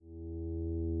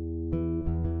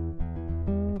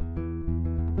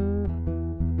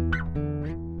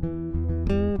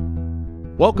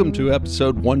Welcome to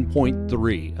episode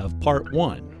 1.3 of part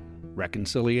 1,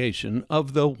 Reconciliation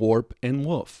of the Warp and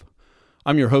Woof.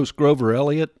 I'm your host, Grover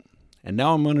Elliott, and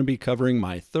now I'm going to be covering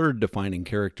my third defining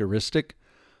characteristic.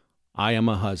 I am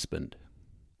a husband.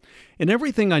 In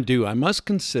everything I do, I must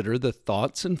consider the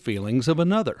thoughts and feelings of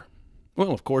another. Well,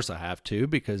 of course I have to,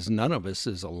 because none of us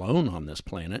is alone on this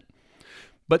planet.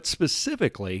 But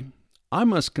specifically, I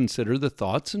must consider the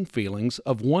thoughts and feelings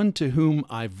of one to whom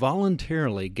I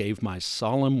voluntarily gave my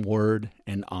solemn word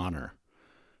and honor,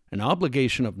 an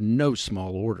obligation of no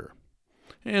small order.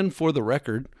 And for the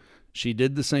record, she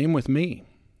did the same with me.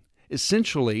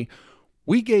 Essentially,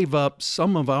 we gave up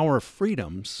some of our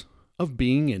freedoms of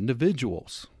being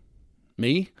individuals.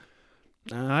 Me?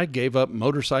 I gave up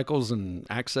motorcycles and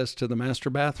access to the master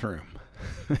bathroom.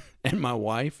 And my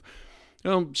wife?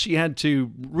 Well, she had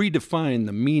to redefine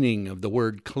the meaning of the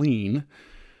word clean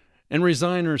and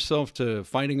resign herself to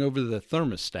fighting over the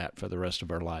thermostat for the rest of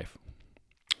her life.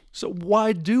 So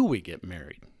why do we get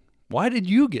married? Why did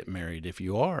you get married if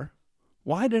you are?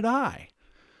 Why did I?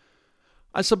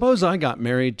 I suppose I got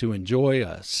married to enjoy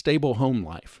a stable home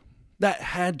life. That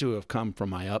had to have come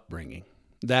from my upbringing.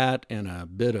 That and a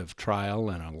bit of trial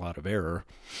and a lot of error.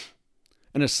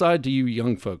 And aside to you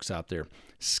young folks out there,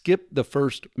 skip the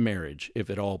first marriage if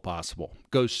at all possible.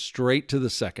 Go straight to the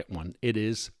second one. It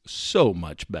is so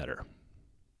much better.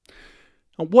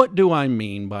 Now, what do I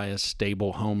mean by a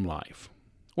stable home life?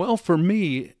 Well, for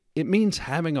me, it means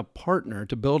having a partner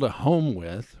to build a home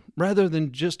with rather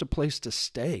than just a place to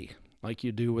stay like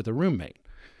you do with a roommate.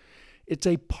 It's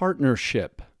a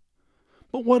partnership.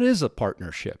 But what is a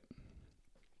partnership?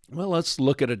 Well, let's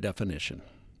look at a definition.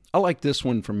 I like this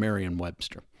one from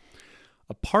Merriam-Webster.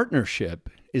 A partnership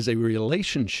is a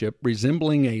relationship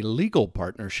resembling a legal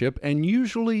partnership and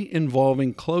usually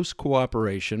involving close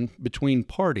cooperation between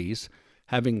parties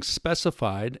having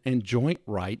specified and joint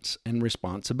rights and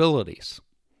responsibilities.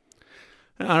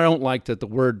 I don't like that the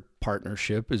word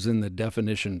partnership is in the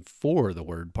definition for the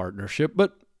word partnership,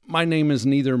 but my name is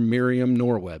neither Merriam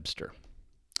nor Webster.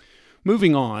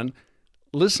 Moving on,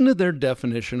 listen to their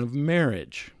definition of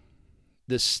marriage.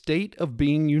 The state of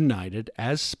being united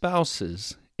as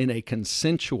spouses in a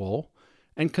consensual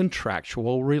and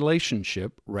contractual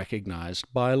relationship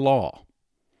recognized by law.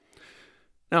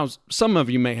 Now, some of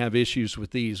you may have issues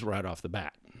with these right off the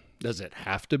bat. Does it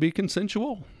have to be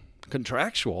consensual?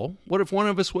 Contractual? What if one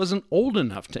of us wasn't old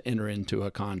enough to enter into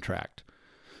a contract?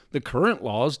 The current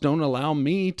laws don't allow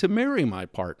me to marry my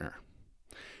partner.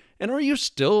 And are you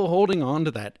still holding on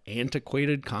to that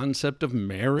antiquated concept of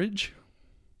marriage?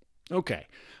 Okay,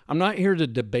 I'm not here to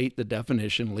debate the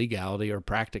definition, legality, or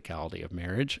practicality of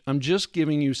marriage. I'm just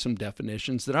giving you some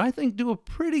definitions that I think do a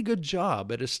pretty good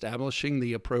job at establishing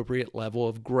the appropriate level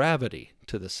of gravity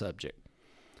to the subject.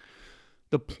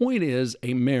 The point is,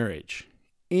 a marriage,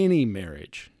 any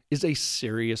marriage, is a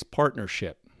serious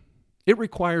partnership. It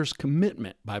requires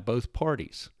commitment by both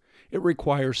parties. It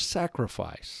requires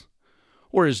sacrifice.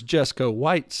 Or as Jessica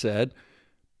White said,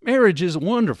 marriage is a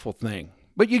wonderful thing,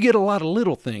 but you get a lot of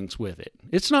little things with it.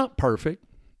 It's not perfect.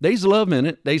 There's love in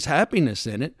it. There's happiness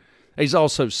in it. There's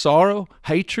also sorrow,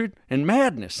 hatred, and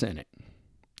madness in it.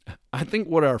 I think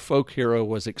what our folk hero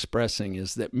was expressing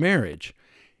is that marriage,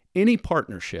 any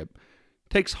partnership,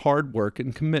 takes hard work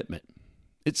and commitment.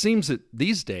 It seems that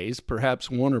these days, perhaps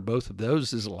one or both of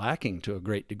those is lacking to a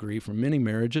great degree from many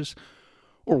marriages,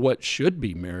 or what should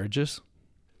be marriages.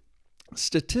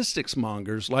 Statistics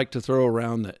mongers like to throw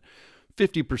around that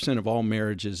 50% of all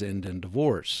marriages end in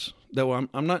divorce, though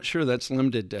I'm not sure that's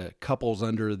limited to couples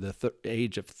under the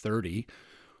age of 30.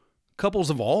 Couples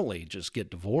of all ages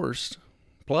get divorced.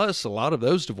 Plus, a lot of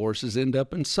those divorces end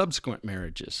up in subsequent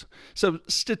marriages. So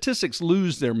statistics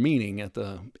lose their meaning at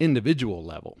the individual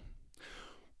level.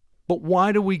 But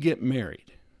why do we get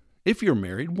married? If you're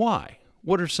married, why?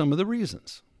 What are some of the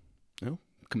reasons?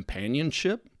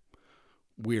 Companionship.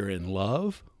 We're in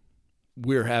love,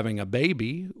 we're having a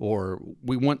baby, or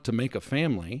we want to make a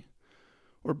family,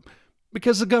 or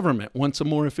because the government wants a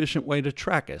more efficient way to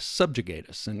track us, subjugate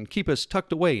us, and keep us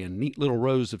tucked away in neat little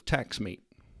rows of tax meat.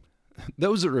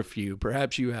 Those are a few.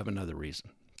 Perhaps you have another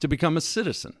reason. To become a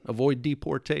citizen, avoid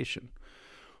deportation,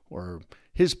 or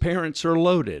his parents are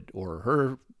loaded, or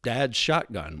her dad's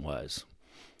shotgun was.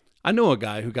 I know a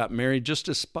guy who got married just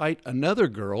to spite another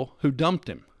girl who dumped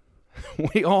him.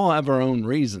 We all have our own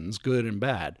reasons, good and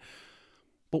bad.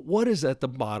 But what is at the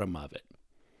bottom of it?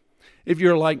 If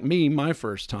you're like me, my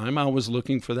first time, I was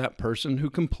looking for that person who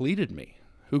completed me,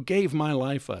 who gave my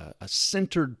life a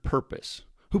centered purpose,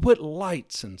 who put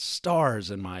lights and stars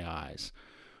in my eyes,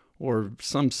 or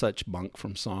some such bunk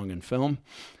from song and film.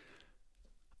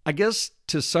 I guess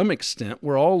to some extent,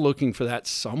 we're all looking for that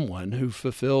someone who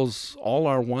fulfills all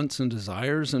our wants and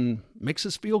desires and makes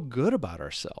us feel good about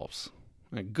ourselves.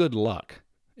 Good luck.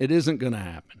 It isn't going to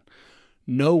happen.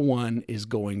 No one is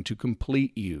going to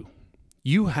complete you.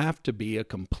 You have to be a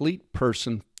complete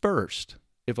person first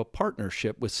if a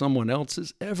partnership with someone else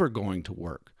is ever going to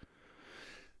work.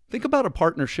 Think about a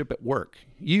partnership at work,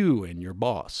 you and your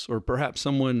boss, or perhaps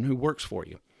someone who works for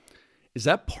you. Is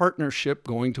that partnership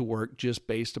going to work just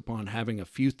based upon having a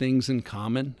few things in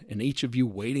common and each of you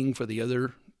waiting for the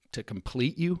other to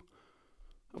complete you?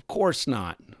 Of course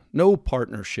not. No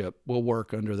partnership will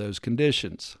work under those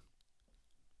conditions.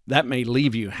 That may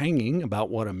leave you hanging about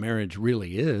what a marriage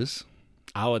really is.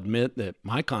 I'll admit that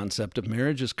my concept of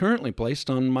marriage is currently placed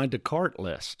on my Descartes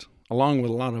list, along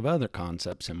with a lot of other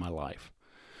concepts in my life.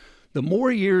 The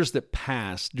more years that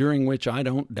pass during which I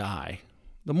don't die,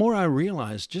 the more I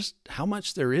realize just how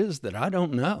much there is that I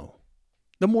don't know.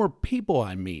 The more people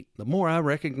I meet, the more I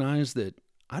recognize that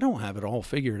I don't have it all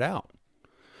figured out.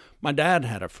 My dad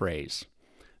had a phrase,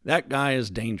 "That guy is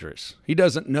dangerous. He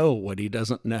doesn't know what he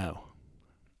doesn't know."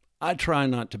 I try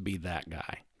not to be that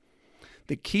guy.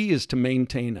 The key is to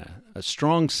maintain a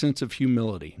strong sense of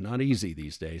humility, not easy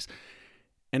these days,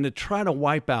 and to try to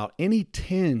wipe out any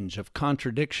tinge of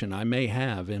contradiction I may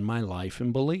have in my life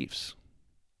and beliefs.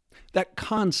 That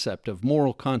concept of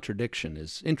moral contradiction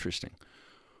is interesting.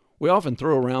 We often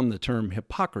throw around the term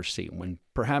hypocrisy when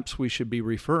perhaps we should be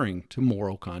referring to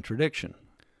moral contradiction.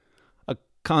 A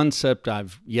concept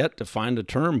I've yet to find a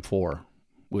term for,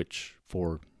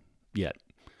 yet.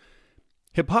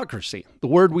 Hypocrisy, the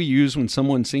word we use when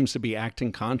someone seems to be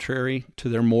acting contrary to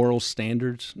their moral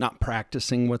standards, not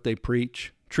practicing what they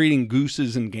preach, treating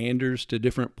gooses and ganders to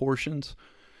different portions.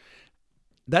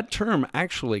 That term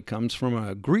actually comes from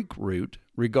a Greek root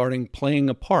regarding playing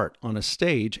a part on a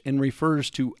stage and refers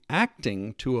to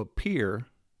acting to appear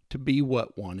to be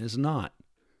what one is not.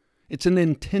 It's an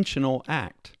intentional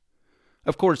act.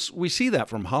 Of course, we see that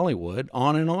from Hollywood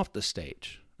on and off the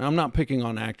stage. Now, I'm not picking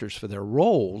on actors for their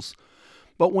roles,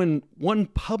 but when one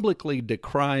publicly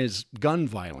decries gun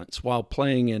violence while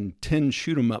playing in 10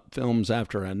 shoot-'em-up films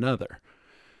after another,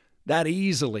 that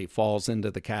easily falls into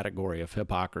the category of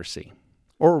hypocrisy.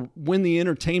 Or when the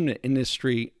entertainment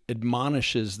industry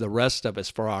admonishes the rest of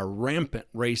us for our rampant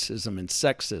racism and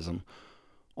sexism,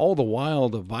 all the while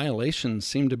the violations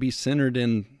seem to be centered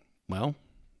in,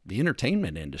 the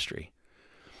entertainment industry.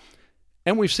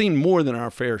 And we've seen more than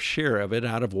our fair share of it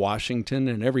out of Washington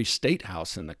and every state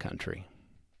house in the country.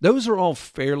 Those are all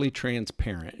fairly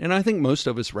transparent, and I think most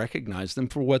of us recognize them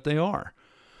for what they are.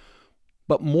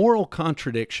 But moral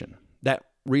contradiction, that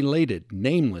related,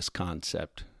 nameless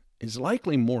concept, is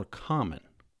likely more common.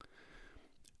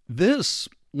 This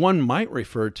one might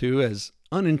refer to as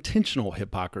unintentional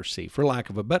hypocrisy, for lack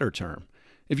of a better term.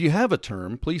 If you have a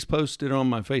term, please post it on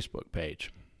my Facebook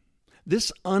page.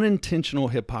 This unintentional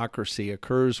hypocrisy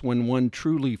occurs when one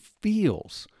truly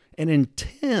feels and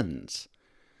intends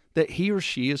that he or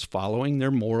she is following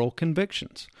their moral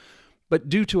convictions, but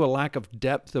due to a lack of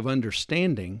depth of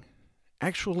understanding,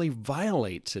 actually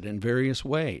violates it in various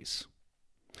ways.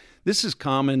 This is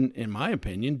common, in my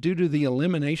opinion, due to the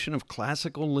elimination of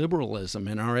classical liberalism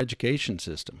in our education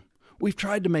system. We've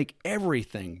tried to make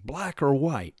everything black or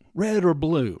white, red or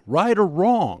blue, right or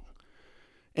wrong,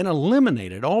 and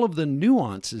eliminated all of the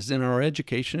nuances in our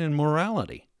education and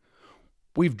morality.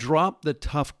 We've dropped the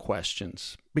tough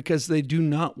questions because they do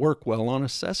not work well on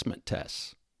assessment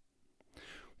tests.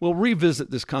 We'll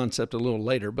revisit this concept a little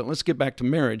later, but let's get back to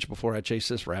marriage before I chase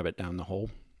this rabbit down the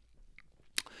hole.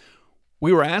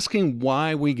 We were asking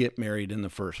why we get married in the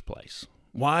first place.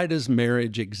 Why does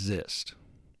marriage exist?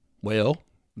 Well,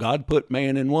 God put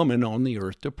man and woman on the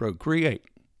earth to procreate.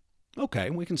 Okay,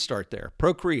 we can start there.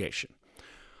 Procreation.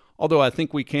 Although I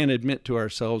think we can admit to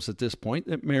ourselves at this point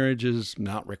that marriage is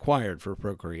not required for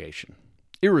procreation.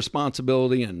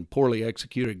 Irresponsibility and poorly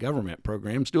executed government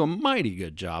programs do a mighty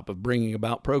good job of bringing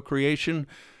about procreation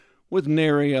with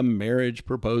nary a marriage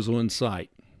proposal in sight.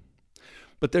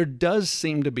 But there does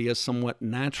seem to be a somewhat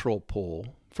natural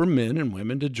pull for men and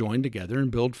women to join together and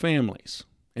build families.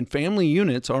 And family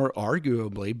units are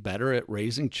arguably better at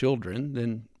raising children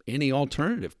than any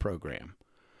alternative program.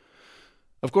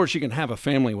 Of course, you can have a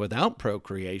family without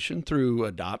procreation through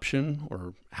adoption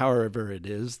or however it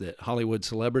is that Hollywood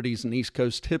celebrities and East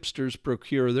Coast hipsters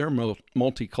procure their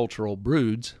multicultural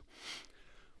broods.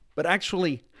 But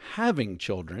actually having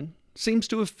children seems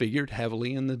to have figured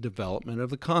heavily in the development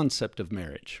of the concept of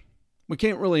marriage. We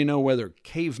can't really know whether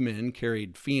cavemen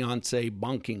carried fiancé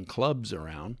bonking clubs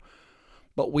around,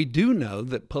 but we do know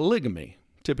that polygamy,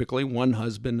 typically one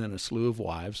husband and a slew of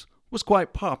wives, was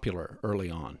quite popular early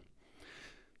on.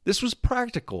 This was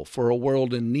practical for a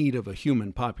world in need of a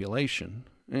human population,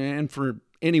 and for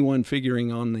anyone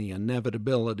figuring on the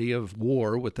inevitability of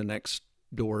war with the next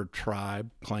door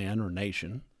tribe, clan, or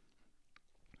nation.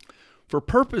 For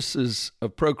purposes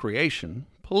of procreation,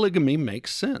 polygamy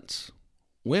makes sense.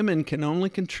 Women can only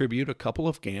contribute a couple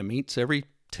of gametes every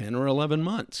 10 or 11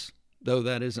 months, though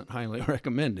that isn't highly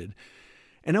recommended,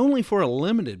 and only for a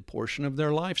limited portion of their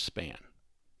lifespan.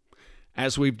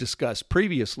 As we've discussed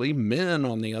previously, men,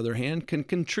 on the other hand, can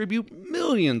contribute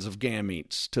millions of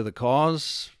gametes to the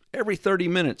cause every 30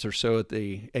 minutes or so at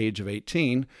the age of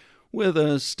 18, with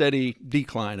a steady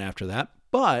decline after that,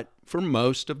 but for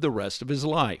most of the rest of his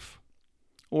life,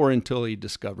 or until he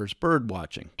discovers bird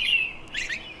watching.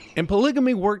 And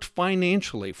polygamy worked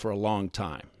financially for a long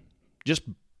time. Just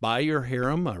buy your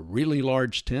harem a really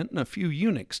large tent and a few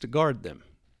eunuchs to guard them.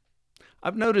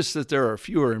 I've noticed that there are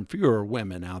fewer and fewer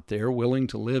women out there willing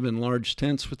to live in large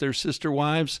tents with their sister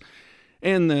wives,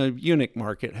 and the eunuch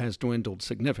market has dwindled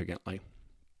significantly.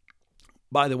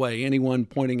 By the way, anyone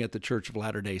pointing at the Church of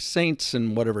Latter-day Saints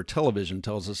and whatever television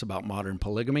tells us about modern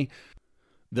polygamy,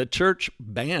 the church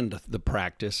banned the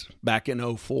practice back in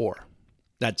 2004.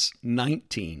 That's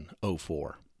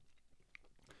 1904.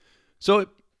 So at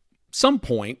some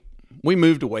point, we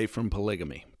moved away from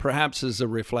polygamy, perhaps as a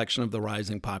reflection of the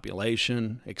rising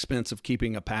population, expense of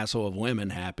keeping a passel of women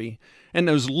happy, and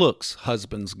those looks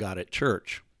husbands got at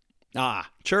church.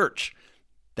 Church.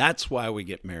 That's why we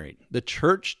get married. The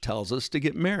church tells us to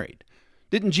get married.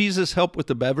 Didn't Jesus help with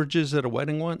the beverages at a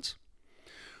wedding once?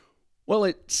 Well,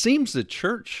 it seems the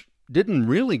church didn't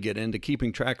really get into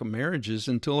keeping track of marriages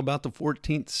until about the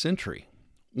 14th century.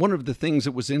 One of the things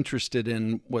it was interested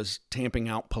in was tamping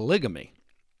out polygamy.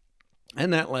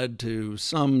 And that led to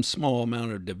some small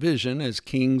amount of division as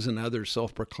kings and other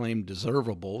self-proclaimed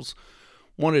deservables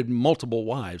wanted multiple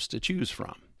wives to choose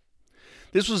from.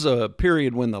 This was a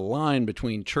period when the line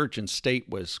between church and state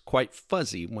was quite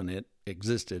fuzzy when it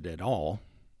existed at all.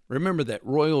 Remember that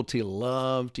royalty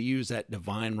loved to use that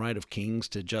divine right of kings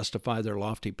to justify their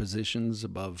lofty positions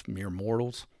above mere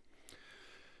mortals.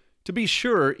 To be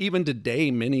sure, even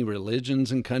today, many religions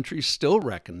and countries still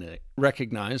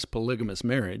recognize polygamous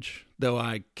marriage, though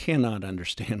I cannot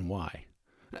understand why.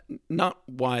 Not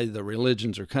why the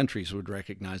religions or countries would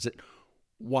recognize it,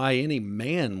 why any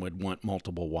man would want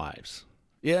multiple wives.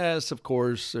 Yes, of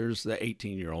course, there's the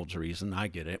 18-year-old's reason. I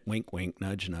get it. Wink, wink,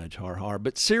 nudge, nudge, har, har.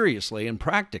 But seriously and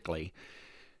practically,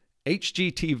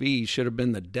 HGTV should have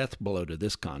been the death blow to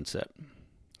this concept.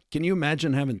 Can you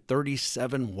imagine having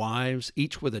 37 wives,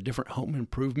 each with a different home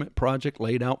improvement project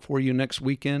laid out for you next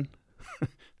weekend?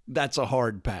 That's a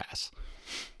hard pass.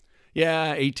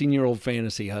 Yeah, 18-year-old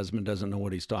fantasy husband doesn't know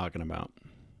what he's talking about.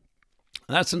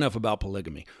 That's enough about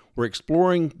polygamy. We're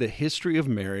exploring the history of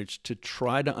marriage to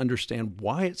try to understand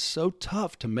why it's so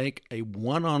tough to make a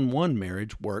one-on-one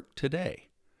marriage work today.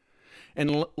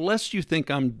 And lest you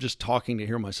think I'm just talking to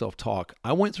hear myself talk,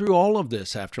 I went through all of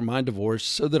this after my divorce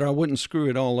so that I wouldn't screw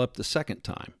it all up the second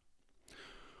time.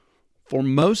 For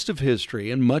most of history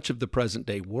and much of the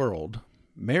present-day world,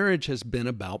 marriage has been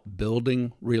about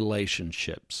building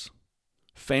relationships,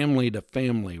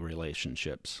 family-to-family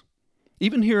relationships.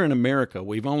 Even here in America,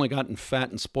 we've only gotten fat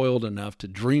and spoiled enough to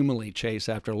dreamily chase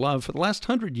after love for the last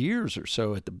 100 years or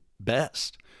so at the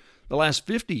best, the last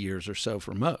 50 years or so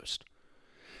for most.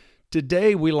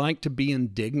 Today, we like to be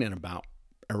indignant about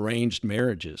arranged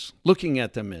marriages, looking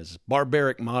at them as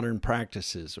barbaric modern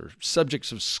practices or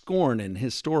subjects of scorn in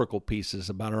historical pieces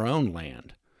about our own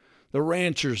land. The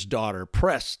rancher's daughter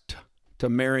pressed to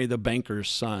marry the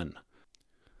banker's son.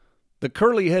 The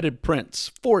curly-headed prince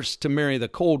forced to marry the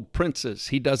cold princess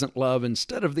he doesn't love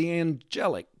instead of the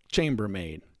angelic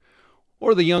chambermaid.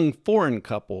 Or the young foreign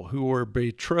couple who were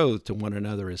betrothed to one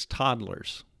another as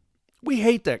toddlers. We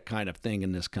hate that kind of thing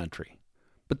in this country.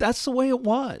 But that's the way it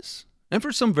was, and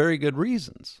for some very good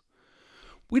reasons.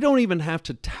 We don't even have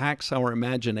to tax our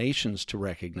imaginations to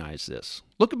recognize this.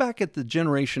 Look back at the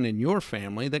generation in your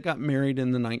family that got married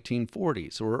in the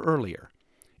 1940s or earlier.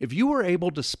 If you were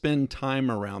able to spend time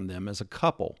around them as a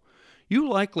couple, you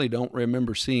likely don't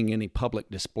remember seeing any public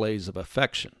displays of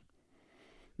affection.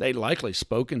 They likely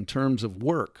spoke in terms of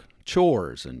work,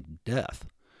 chores, and death.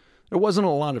 There wasn't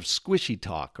a lot of squishy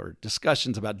talk or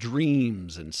discussions about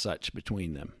dreams and such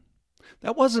between them.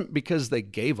 That wasn't because they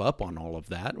gave up on all of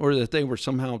that or that they were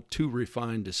somehow too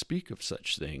refined to speak of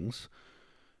such things.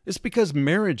 It's because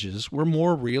marriages were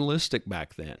more realistic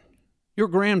back then. Your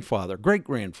grandfather,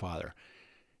 great-grandfather,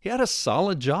 he had a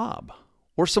solid job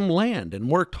or some land and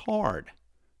worked hard.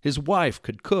 His wife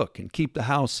could cook and keep the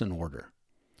house in order.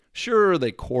 Sure,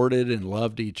 they courted and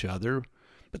loved each other,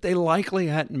 but they likely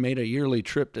hadn't made a yearly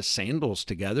trip to Sandals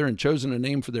together and chosen a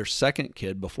name for their second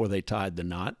kid before they tied the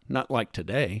knot, not like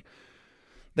today.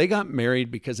 They got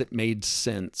married because it made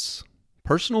sense.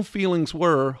 Personal feelings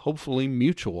were, hopefully,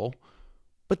 mutual,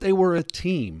 but they were a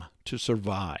team to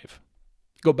survive.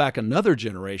 Go back another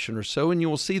generation or so, and you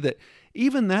will see that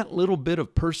even that little bit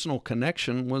of personal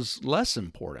connection was less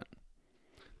important.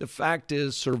 The fact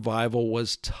is, survival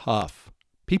was tough.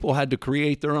 People had to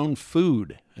create their own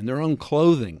food and their own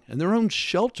clothing and their own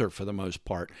shelter for the most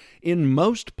part, in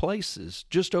most places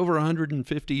just over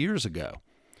 150 years ago.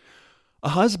 A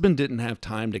husband didn't have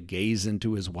time to gaze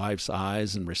into his wife's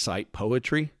eyes and recite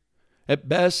poetry. At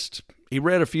best, he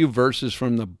read a few verses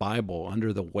from the Bible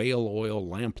under the whale oil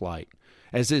lamplight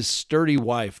as his sturdy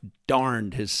wife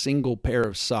darned his single pair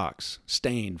of socks,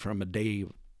 stained from a day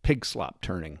of pig slop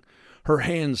turning, her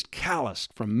hands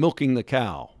calloused from milking the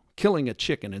cow, killing a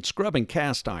chicken, and scrubbing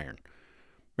cast iron.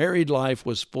 Married life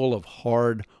was full of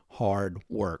hard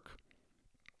work.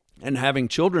 And having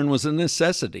children was a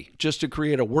necessity, just to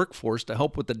create a workforce to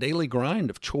help with the daily grind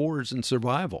of chores and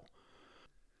survival.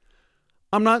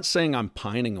 I'm not saying I'm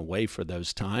pining away for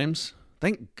those times.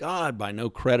 Thank God, by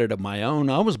no credit of my own,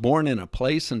 I was born in a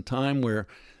place and time where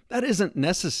that isn't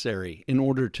necessary in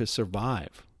order to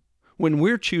survive. When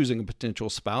we're choosing a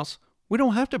potential spouse, we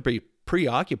don't have to be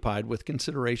preoccupied with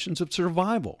considerations of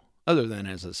survival, other than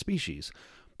as a species,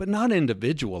 but not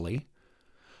individually.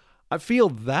 I feel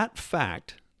that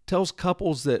fact tells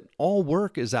couples that all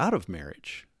work is out of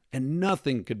marriage, and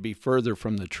nothing could be further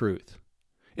from the truth.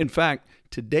 In fact,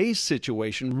 today's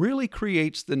situation really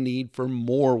creates the need for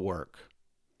more work.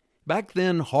 Back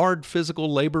then, hard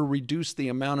physical labor reduced the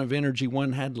amount of energy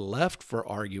one had left for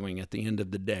arguing at the end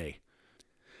of the day.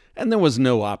 And there was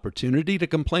no opportunity to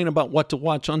complain about what to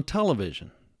watch on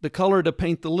television, the color to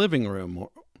paint the living room,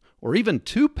 or even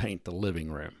to paint the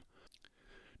living room.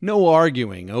 No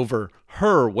arguing over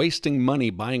her wasting money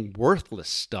buying worthless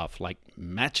stuff like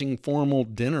matching formal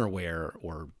dinnerware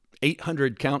or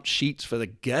 800-count sheets for the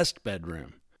guest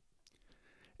bedroom.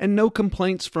 And no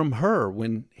complaints from her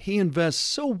when he invests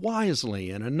so wisely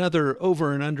in another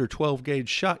over and under 12-gauge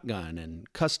shotgun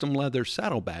and custom leather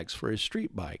saddlebags for his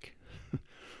street bike.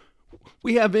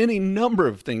 We have any number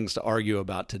of things to argue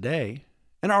about today,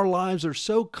 and our lives are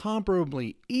so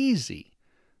comparably easy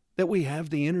that we have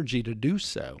the energy to do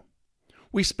so.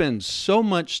 We spend so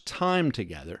much time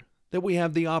together that we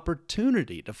have the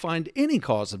opportunity to find any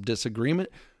cause of disagreement,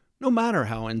 no matter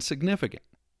how insignificant.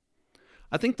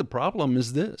 I think the problem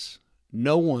is this: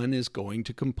 no one is going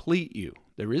to complete you.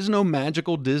 There is no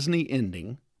magical Disney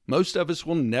ending. Most of us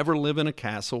will never live in a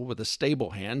castle with a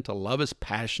stable hand to love us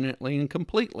passionately and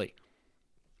completely.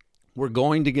 We're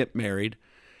going to get married,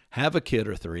 have a kid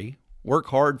or three, work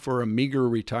hard for a meager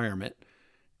retirement,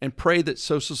 and pray that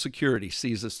Social Security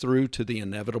sees us through to the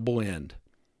inevitable end.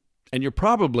 And you're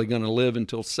probably going to live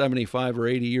until 75 or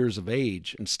 80 years of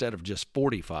age instead of just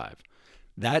 45.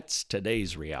 That's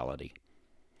today's reality.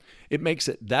 It makes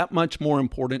it that much more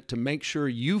important to make sure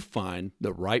you find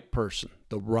the right person,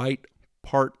 the right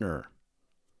partner.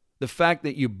 The fact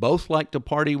that you both like to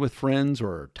party with friends or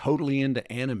are totally into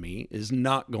anime is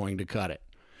not going to cut it.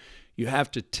 You have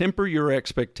to temper your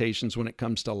expectations when it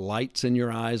comes to lights in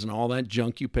your eyes and all that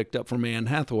junk you picked up from Anne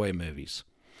Hathaway movies.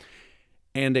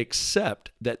 And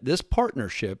accept that this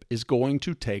partnership is going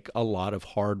to take a lot of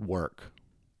hard work.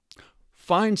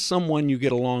 Find someone you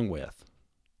get along with.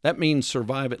 That means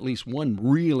survive at least one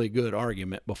really good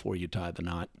argument before you tie the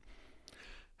knot.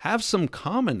 Have some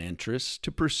common interests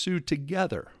to pursue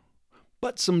together,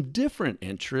 but some different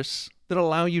interests that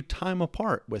allow you time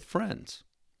apart with friends.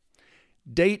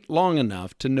 Date long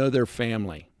enough to know their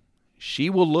family. She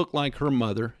will look like her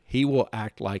mother. He will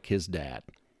act like his dad.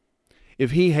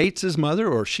 If he hates his mother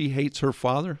or she hates her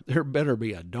father, there better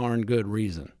be a darn good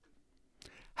reason.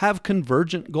 Have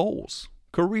convergent goals: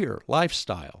 career,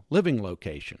 lifestyle, living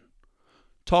location.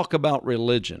 Talk about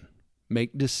religion.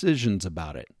 Make decisions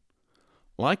about it.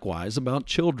 Likewise about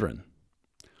children.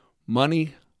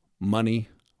 Money, money,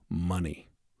 money.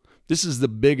 This is the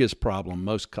biggest problem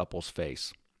most couples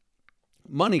face.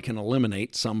 Money can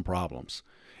eliminate some problems.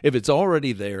 If it's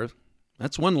already there,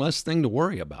 that's one less thing to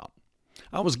worry about.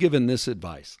 I was given this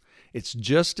advice: it's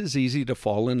just as easy to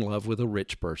fall in love with a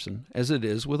rich person as it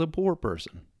is with a poor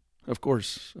person. Of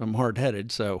course, I'm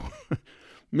hard-headed, so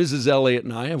Mrs. Elliott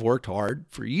and I have worked hard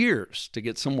for years to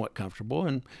get somewhat comfortable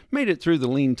and made it through the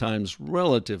lean times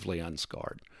relatively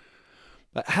unscarred.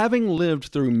 But having lived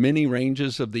through many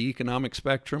ranges of the economic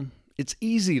spectrum, it's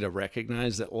easy to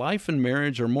recognize that life and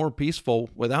marriage are more peaceful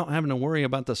without having to worry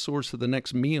about the source of the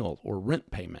next meal or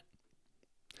rent payment.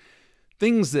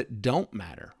 Things that don't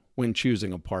matter when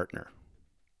choosing a partner: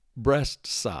 breast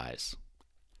size,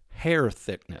 hair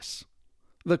thickness,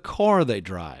 the car they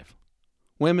drive.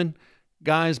 Women,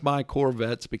 guys buy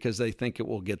Corvettes because they think it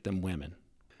will get them women.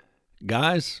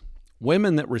 Guys,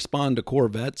 women that respond to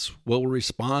Corvettes will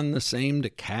respond the same to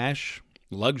cash,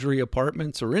 luxury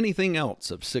apartments, or anything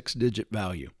else of six-digit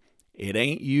value. It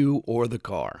ain't you or the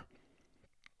car.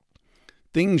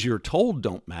 Things you're told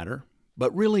don't matter,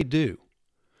 but really do: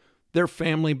 their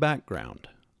family background,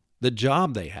 the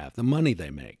job they have, the money they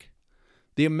make,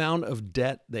 the amount of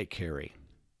debt they carry,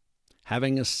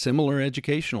 having a similar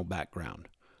educational background.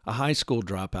 A high school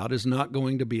dropout is not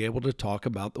going to be able to talk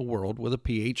about the world with a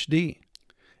PhD.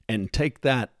 And take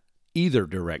that either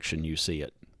direction you see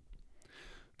it.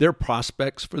 Their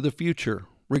prospects for the future,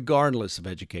 regardless of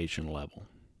education level.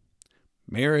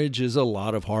 Marriage is a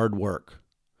lot of hard work.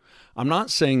 I'm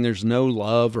not saying there's no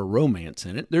love or romance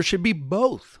in it. There should be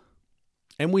both.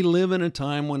 And we live in a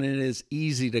time when it is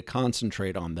easy to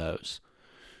concentrate on those.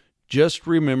 Just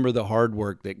remember the hard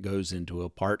work that goes into a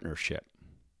partnership.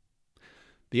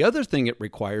 The other thing it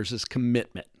requires is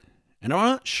commitment. And I'm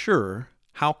not sure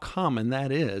how common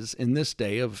that is in this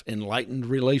day of enlightened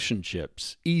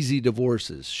relationships, easy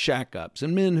divorces, shack-ups,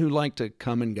 and men who like to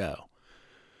come and go.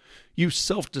 You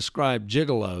self-described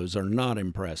gigolos are not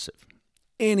impressive.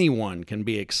 Anyone can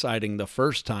be exciting the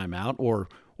first time out or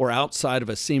outside of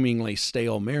a seemingly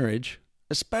stale marriage,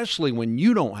 especially when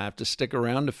you don't have to stick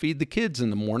around to feed the kids in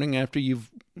the morning after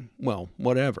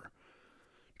whatever.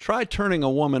 Try turning a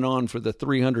woman on for the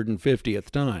 350th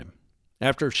time,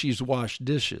 after she's washed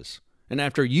dishes, and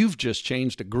after you've just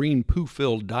changed a green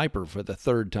poo-filled diaper for the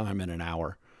third time in an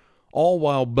hour, all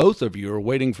while both of you are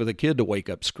waiting for the kid to wake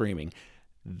up screaming.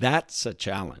 That's a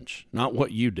challenge, not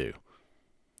what you do.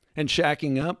 And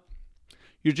shacking up,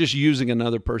 you're just using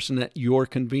another person at your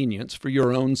convenience for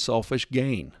your own selfish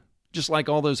gain, just like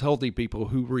all those healthy people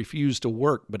who refuse to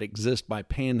work but exist by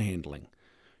panhandling.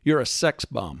 You're a sex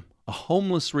bum, a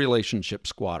homeless relationship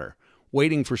squatter,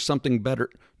 waiting for something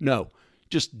better,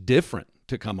 just different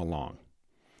to come along.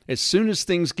 As soon as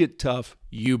things get tough,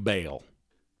 you bail.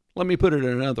 Let me put it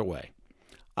another way.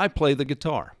 I play the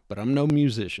guitar, but I'm no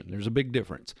musician. There's a big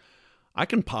difference. I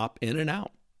can pop in and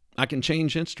out. I can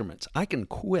change instruments. I can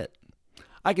quit.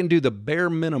 I can do the bare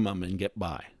minimum and get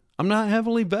by. I'm not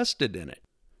heavily vested in it.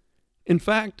 In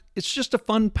fact, it's just a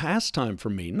fun pastime for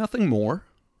me, nothing more.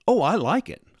 Oh, I like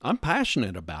it. I'm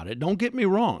passionate about it. Don't get me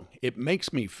wrong. It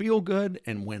makes me feel good,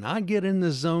 and when I get in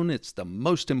the zone, it's the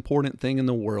most important thing in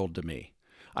the world to me.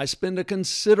 I spend a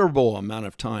considerable amount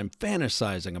of time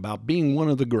fantasizing about being one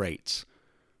of the greats.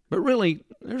 But really,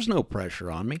 there's no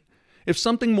pressure on me. If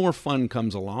something more fun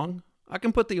comes along, I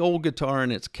can put the old guitar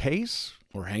in its case,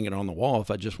 or hang it on the wall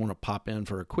if I just want to pop in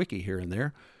for a quickie here and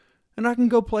there, and I can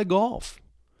go play golf.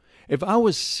 If I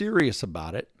was serious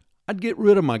about it, I'd get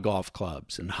rid of my golf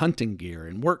clubs and hunting gear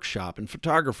and workshop and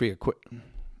photography equipment.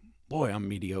 Boy, I'm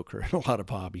mediocre at a lot of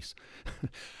hobbies.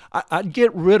 I'd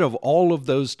get rid of all of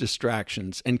those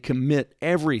distractions and commit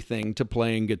everything to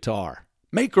playing guitar.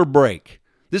 Make or break.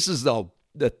 This is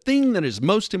the thing that is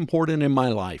most important in my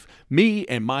life. Me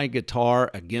and my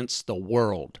guitar against the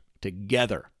world.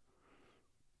 Together.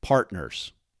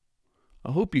 Partners.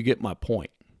 I hope you get my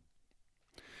point.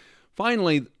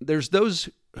 Finally, there's those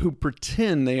who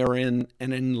pretend they are in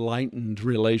an enlightened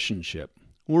relationship.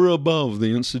 We're above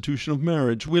the institution of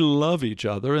marriage. We love each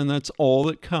other, and that's all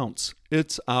that counts.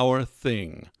 It's our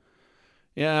thing.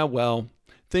 Yeah, well,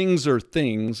 things are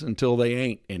things until they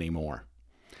ain't anymore.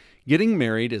 Getting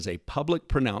married is a public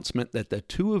pronouncement that the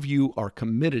two of you are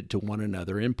committed to one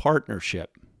another in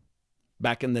partnership.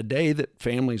 Back in the day that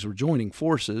families were joining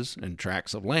forces and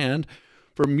tracts of land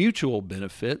for mutual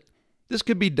benefit, this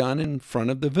could be done in front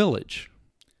of the village.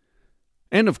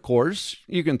 And of course,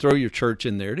 you can throw your church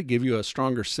in there to give you a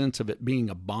stronger sense of it being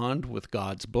a bond with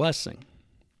God's blessing.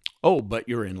 Oh, but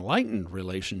your enlightened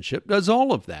relationship does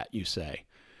all of that, you say.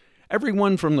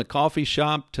 Everyone from the coffee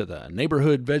shop to the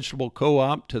neighborhood vegetable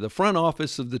co-op to the front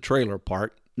office of the trailer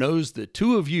park knows the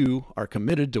two of you are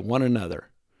committed to one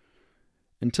another.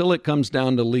 Until it comes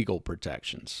down to legal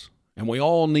protections. And we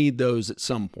all need those at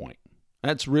some point.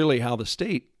 That's really how the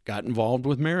state got involved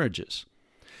with marriages.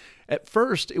 At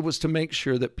first, it was to make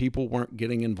sure that people weren't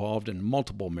getting involved in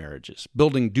multiple marriages,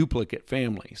 building duplicate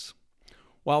families.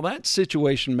 While that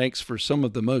situation makes for some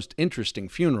of the most interesting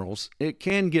funerals, it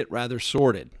can get rather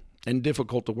sordid and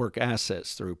difficult to work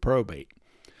assets through probate.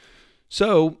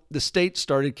 So, the state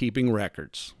started keeping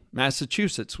records.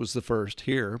 Massachusetts was the first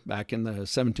here back in the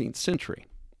 17th century.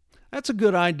 That's a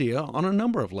good idea on a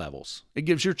number of levels. It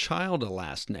gives your child a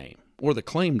last name, or the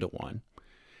claim to one.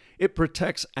 It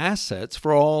protects assets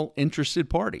for all interested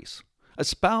parties. A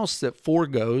spouse that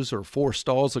foregoes or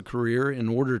forestalls a career in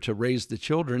order to raise the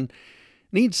children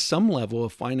needs some level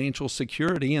of financial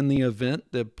security in the event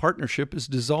the partnership is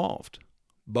dissolved.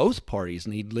 Both parties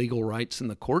need legal rights in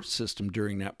the court system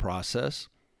during that process.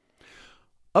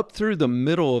 Up through the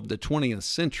middle of the 20th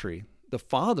century, the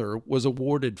father was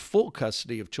awarded full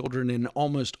custody of children in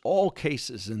almost all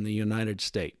cases in the United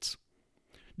States.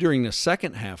 During the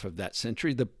second half of that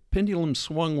century, the pendulum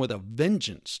swung with a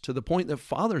vengeance to the point that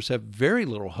fathers have very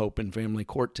little hope in family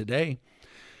court today.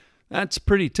 That's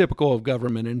pretty typical of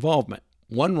government involvement.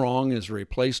 One wrong is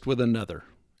replaced with another.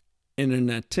 In an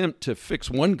attempt to fix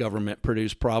one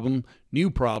government-produced problem, new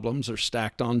problems are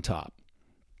stacked on top.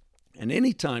 And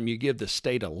any time you give the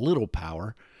state a little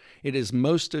power, it is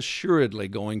most assuredly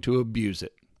going to abuse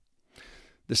it.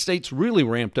 The states really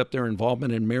ramped up their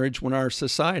involvement in marriage when our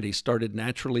society started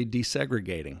naturally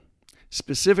desegregating.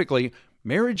 Specifically,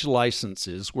 marriage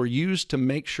licenses were used to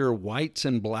make sure whites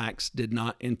and blacks did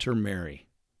not intermarry.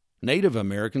 Native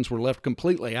Americans were left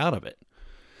completely out of it.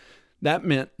 That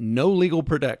meant no legal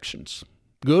protections,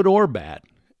 good or bad,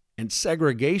 and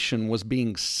segregation was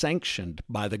being sanctioned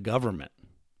by the government.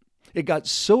 It got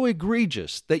so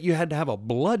egregious that you had to have a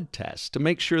blood test to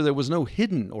make sure there was no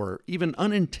hidden or even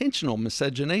unintentional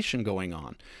miscegenation going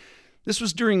on. This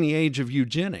was during the age of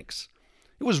eugenics.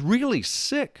 It was really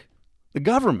sick. The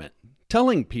government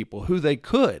telling people who they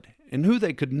could and who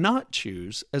they could not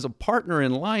choose as a partner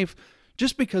in life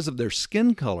just because of their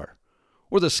skin color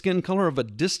or the skin color of a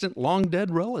distant,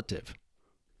 long-dead relative.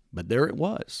 But there it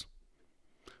was.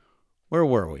 Where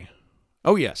were we?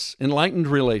 Oh yes, enlightened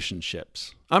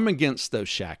relationships. I'm against those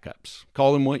shack-ups.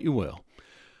 Call them what you will.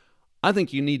 I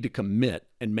think you need to commit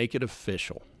and make it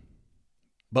official.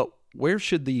 But where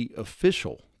should the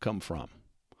official come from?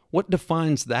 What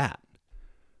defines that?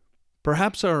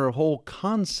 Perhaps our whole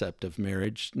concept of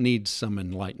marriage needs some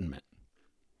enlightenment.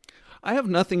 I have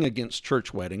nothing against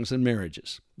church weddings and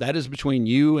marriages. That is between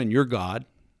you and your God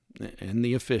and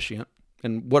the officiant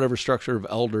and whatever structure of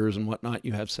elders and whatnot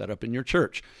you have set up in your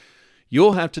church.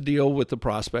 You'll have to deal with the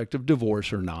prospect of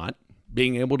divorce or not,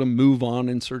 being able to move on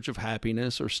in search of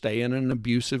happiness or stay in an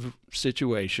abusive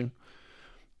situation.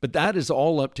 But that is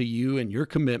all up to you and your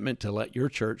commitment to let your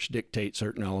church dictate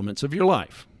certain elements of your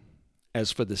life.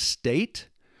 As for the state,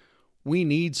 we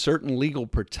need certain legal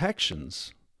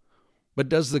protections. But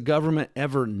does the government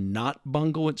ever not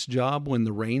bungle its job when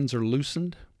the reins are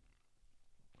loosened?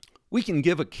 We can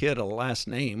give a kid a last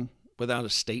name without a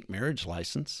state marriage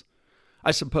license.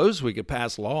 I suppose we could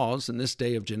pass laws in this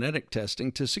day of genetic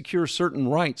testing to secure certain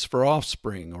rights for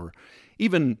offspring or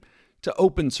even to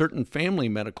open certain family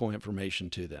medical information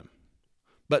to them.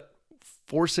 But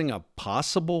forcing a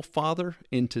possible father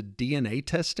into DNA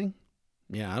testing?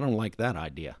 Yeah, I don't like that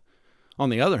idea. On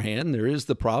the other hand, there is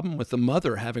the problem with the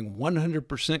mother having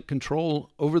 100%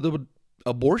 control over the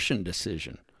abortion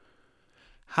decision.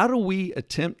 How do we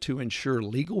attempt to ensure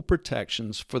legal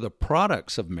protections for the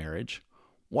products of marriage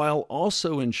while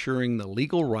also ensuring the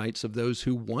legal rights of those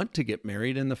who want to get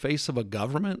married in the face of a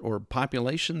government or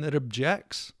population that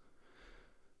objects?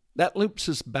 That loops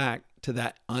us back to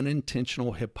that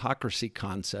unintentional hypocrisy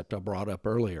concept I brought up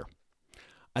earlier.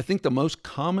 I think the most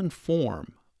common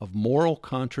form of moral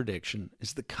contradiction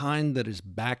is the kind that is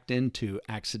backed into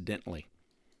accidentally.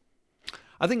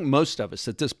 I think most of us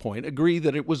at this point agree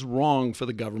that it was wrong for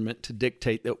the government to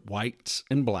dictate that whites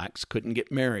and blacks couldn't get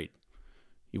married.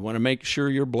 You want to make sure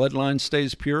your bloodline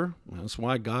stays pure? Well, that's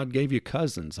why God gave you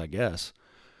cousins, I guess.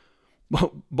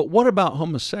 But what about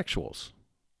homosexuals?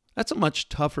 That's a much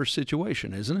tougher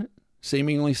situation, isn't it?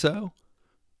 Seemingly so.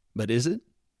 But is it?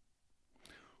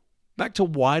 Back to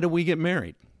why do we get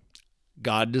married?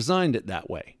 God designed it that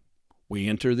way. We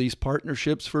enter these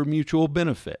partnerships for mutual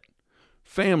benefit.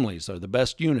 Families are the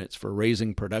best units for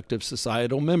raising productive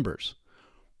societal members.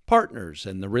 Partners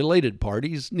and the related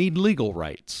parties need legal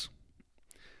rights.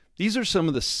 These are some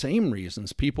of the same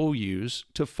reasons people use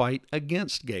to fight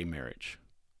against gay marriage.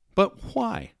 But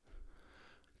why?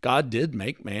 God did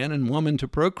make man and woman to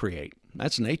procreate.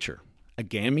 That's nature. A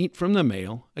gamete from the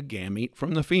male, a gamete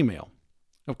from the female.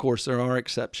 Of course, there are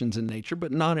exceptions in nature,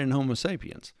 but not in Homo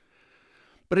sapiens.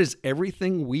 But is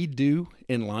everything we do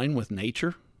in line with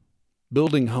nature?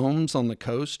 Building homes on the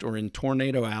coast or in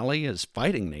Tornado Alley is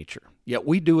fighting nature, yet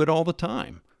we do it all the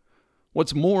time.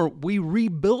 What's more, we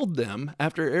rebuild them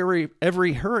after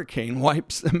every hurricane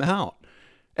wipes them out,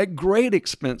 at great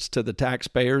expense to the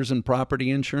taxpayers and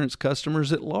property insurance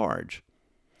customers at large.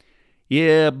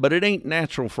 Yeah, but it ain't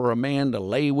natural for a man to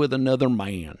lay with another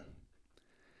man.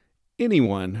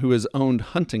 Anyone who has owned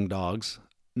hunting dogs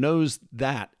knows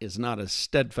that is not a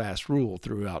steadfast rule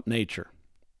throughout nature.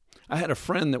 I had a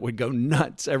friend that would go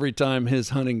nuts every time his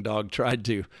hunting dog tried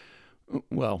to,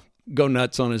 go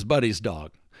nuts on his buddy's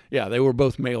dog. Yeah, they were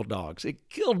both male dogs. It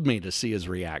killed me to see his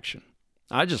reaction.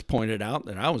 I just pointed out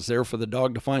that I was there for the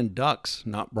dog to find ducks,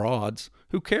 not broads.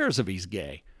 Who cares if he's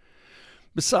gay?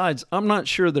 Besides, I'm not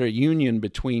sure that a union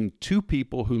between two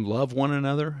people who love one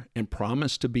another and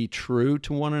promise to be true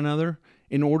to one another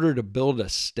in order to build a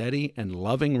steady and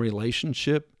loving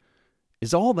relationship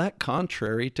is all that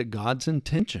contrary to God's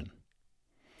intention.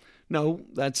 No,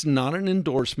 that's not an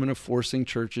endorsement of forcing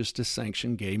churches to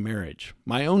sanction gay marriage.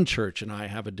 My own church and I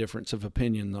have a difference of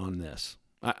opinion on this,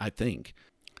 I think.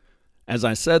 As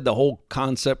I said, the whole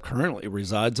concept currently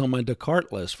resides on my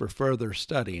Descartes list for further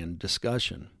study and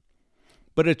discussion.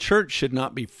 But a church should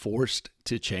not be forced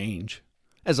to change.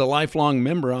 As a lifelong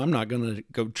member, I'm not going to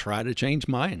go try to change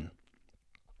mine.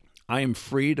 I am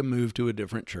free to move to a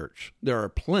different church. There are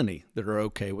plenty that are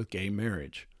okay with gay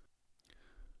marriage.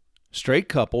 Straight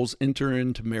couples enter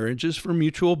into marriages for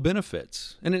mutual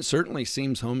benefits, and it certainly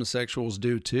seems homosexuals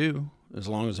do too, as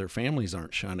long as their families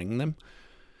aren't shunning them.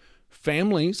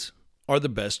 Families are the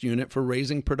best unit for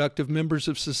raising productive members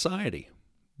of society.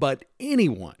 But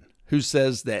anyone who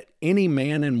says that any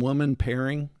man and woman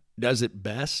pairing does it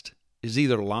best is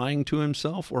either lying to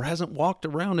himself or hasn't walked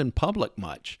around in public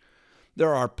much.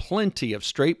 There are plenty of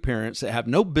straight parents that have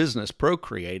no business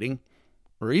procreating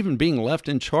or even being left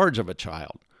in charge of a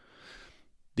child.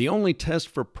 The only test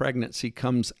for pregnancy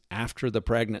comes after the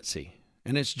pregnancy,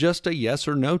 and it's just a yes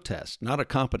or no test, not a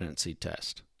competency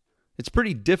test. It's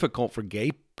pretty difficult for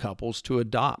gay couples to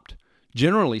adopt.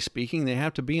 Generally speaking, they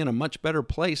have to be in a much better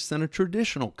place than a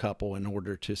traditional couple in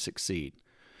order to succeed.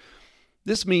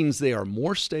 This means they are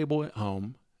more stable at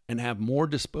home and have more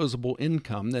disposable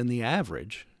income than the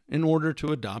average in order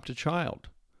to adopt a child.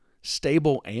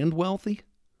 Stable and wealthy?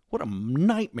 What a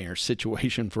nightmare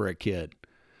situation for a kid.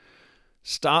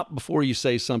 Stop before you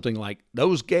say something like,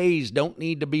 "Those gays don't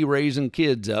need to be raising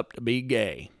kids up to be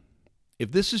gay."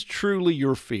 If this is truly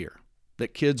your fear,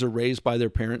 that kids are raised by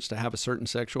their parents to have a certain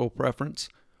sexual preference,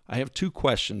 I have two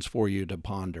questions for you to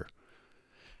ponder.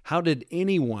 How did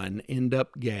anyone end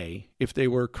up gay if they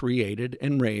were created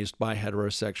and raised by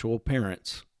heterosexual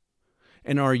parents?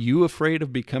 And are you afraid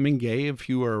of becoming gay if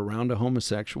you are around a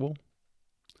homosexual?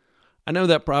 I know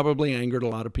that probably angered a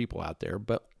lot of people out there,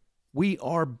 but we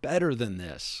are better than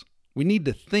this. We need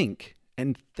to think,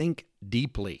 and think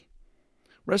deeply.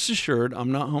 Rest assured,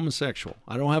 I'm not homosexual.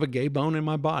 I don't have a gay bone in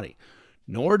my body,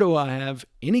 nor do I have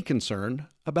any concern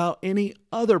about any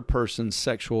other person's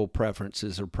sexual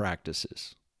preferences or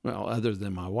practices, other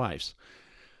than my wife's.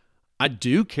 I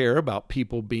do care about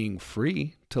people being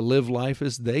free to live life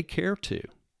as they care to.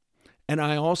 And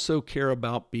I also care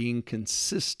about being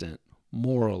consistent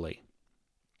morally.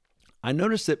 I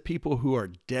notice that people who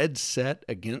are dead set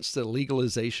against the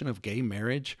legalization of gay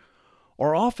marriage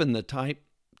are often the type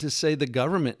to say the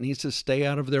government needs to stay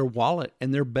out of their wallet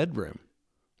and their bedroom.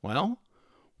 Well,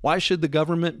 why should the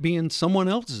government be in someone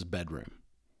else's bedroom?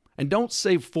 And don't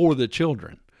say for the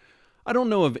children. I don't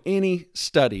know of any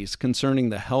studies concerning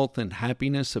the health and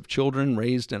happiness of children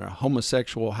raised in a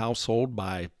homosexual household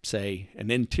by, say,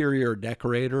 an interior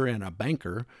decorator and a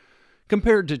banker,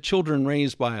 compared to children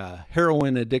raised by a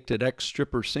heroin-addicted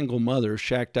ex-stripper single mother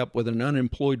shacked up with an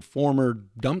unemployed former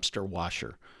dumpster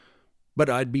washer. But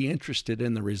I'd be interested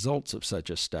in the results of such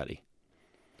a study.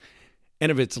 And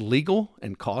if it's legal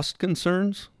and cost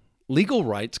concerns, legal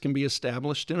rights can be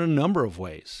established in a number of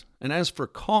ways. And as for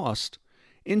cost,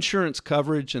 insurance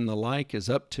coverage and the like is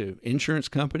up to insurance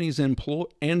companies and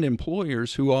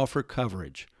employers who offer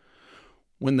coverage.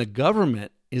 When the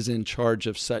government is in charge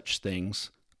of such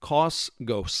things, costs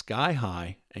go sky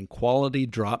high and quality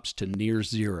drops to near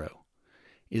zero.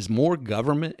 Is more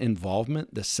government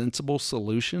involvement the sensible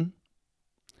solution?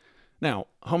 Now,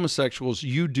 homosexuals,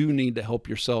 you do need to help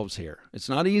yourselves here. It's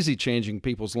not easy changing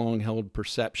people's long-held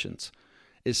perceptions,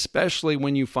 especially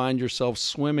when you find yourself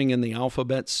swimming in the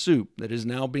alphabet soup that is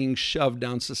now being shoved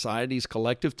down society's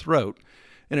collective throat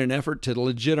in an effort to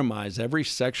legitimize every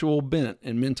sexual bent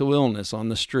and mental illness on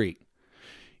the street.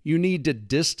 You need to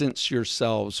distance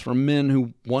yourselves from men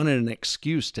who wanted an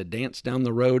excuse to dance down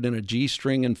the road in a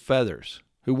G-string and feathers,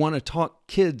 who want to talk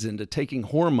kids into taking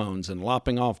hormones and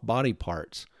lopping off body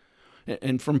parts,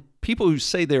 and from people who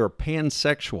say they are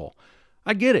pansexual.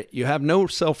 I get it. You have no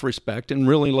self-respect and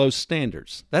really low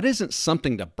standards. That isn't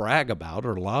something to brag about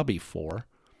or lobby for.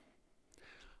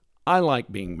 I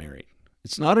like being married.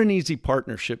 It's not an easy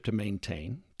partnership to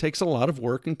maintain. It takes a lot of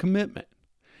work and commitment.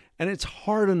 And it's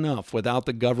hard enough without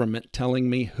the government telling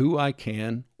me who I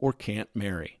can or can't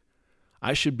marry.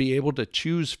 I should be able to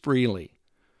choose freely.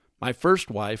 My first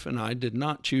wife and I did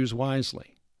not choose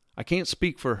wisely. I can't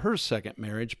speak for her second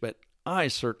marriage, but I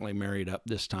certainly married up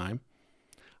this time.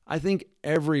 I think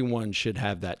everyone should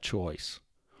have that choice.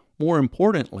 More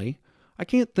importantly, I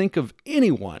can't think of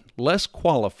anyone less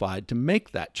qualified to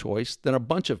make that choice than a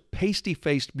bunch of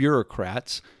pasty-faced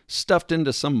bureaucrats stuffed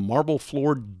into some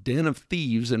marble-floored den of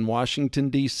thieves in Washington,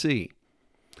 D.C.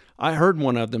 I heard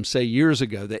one of them say years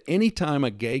ago that any time a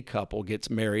gay couple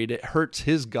gets married, it hurts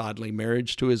his godly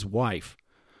marriage to his wife.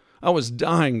 I was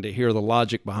dying to hear the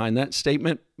logic behind that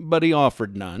statement, but he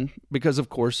offered none, because of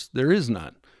course there is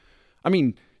none. I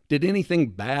mean, did anything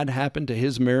bad happen to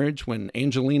his marriage when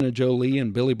Angelina Jolie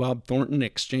and Billy Bob Thornton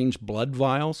exchanged blood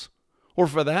vials? Or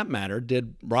for that matter,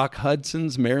 did Rock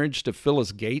Hudson's marriage to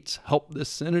Phyllis Gates help this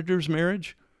senator's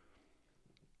marriage?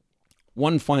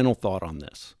 One final thought on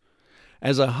this.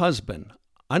 As a husband,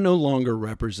 I no longer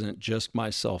represent just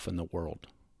myself in the world.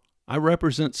 I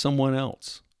represent someone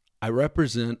else. I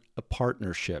represent a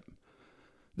partnership.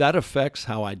 That affects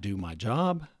how I do my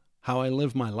job, how I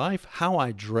live my life, how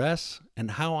I dress,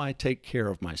 and how I take care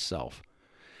of myself.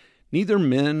 Neither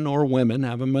men nor women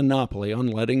have a monopoly on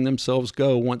letting themselves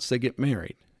go once they get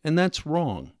married, and that's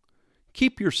wrong.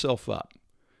 Keep yourself up.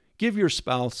 Give your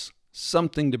spouse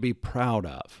something to be proud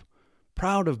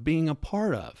of being a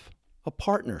part of. A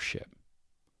partnership.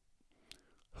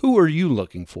 Who are you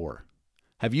looking for?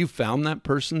 Have you found that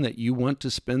person that you want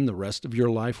to spend the rest of your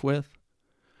life with?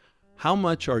 How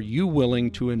much are you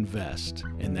willing to invest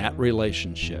in that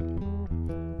relationship?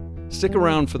 Stick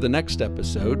around for the next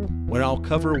episode when I'll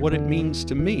cover what it means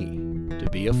to me to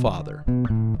be a father.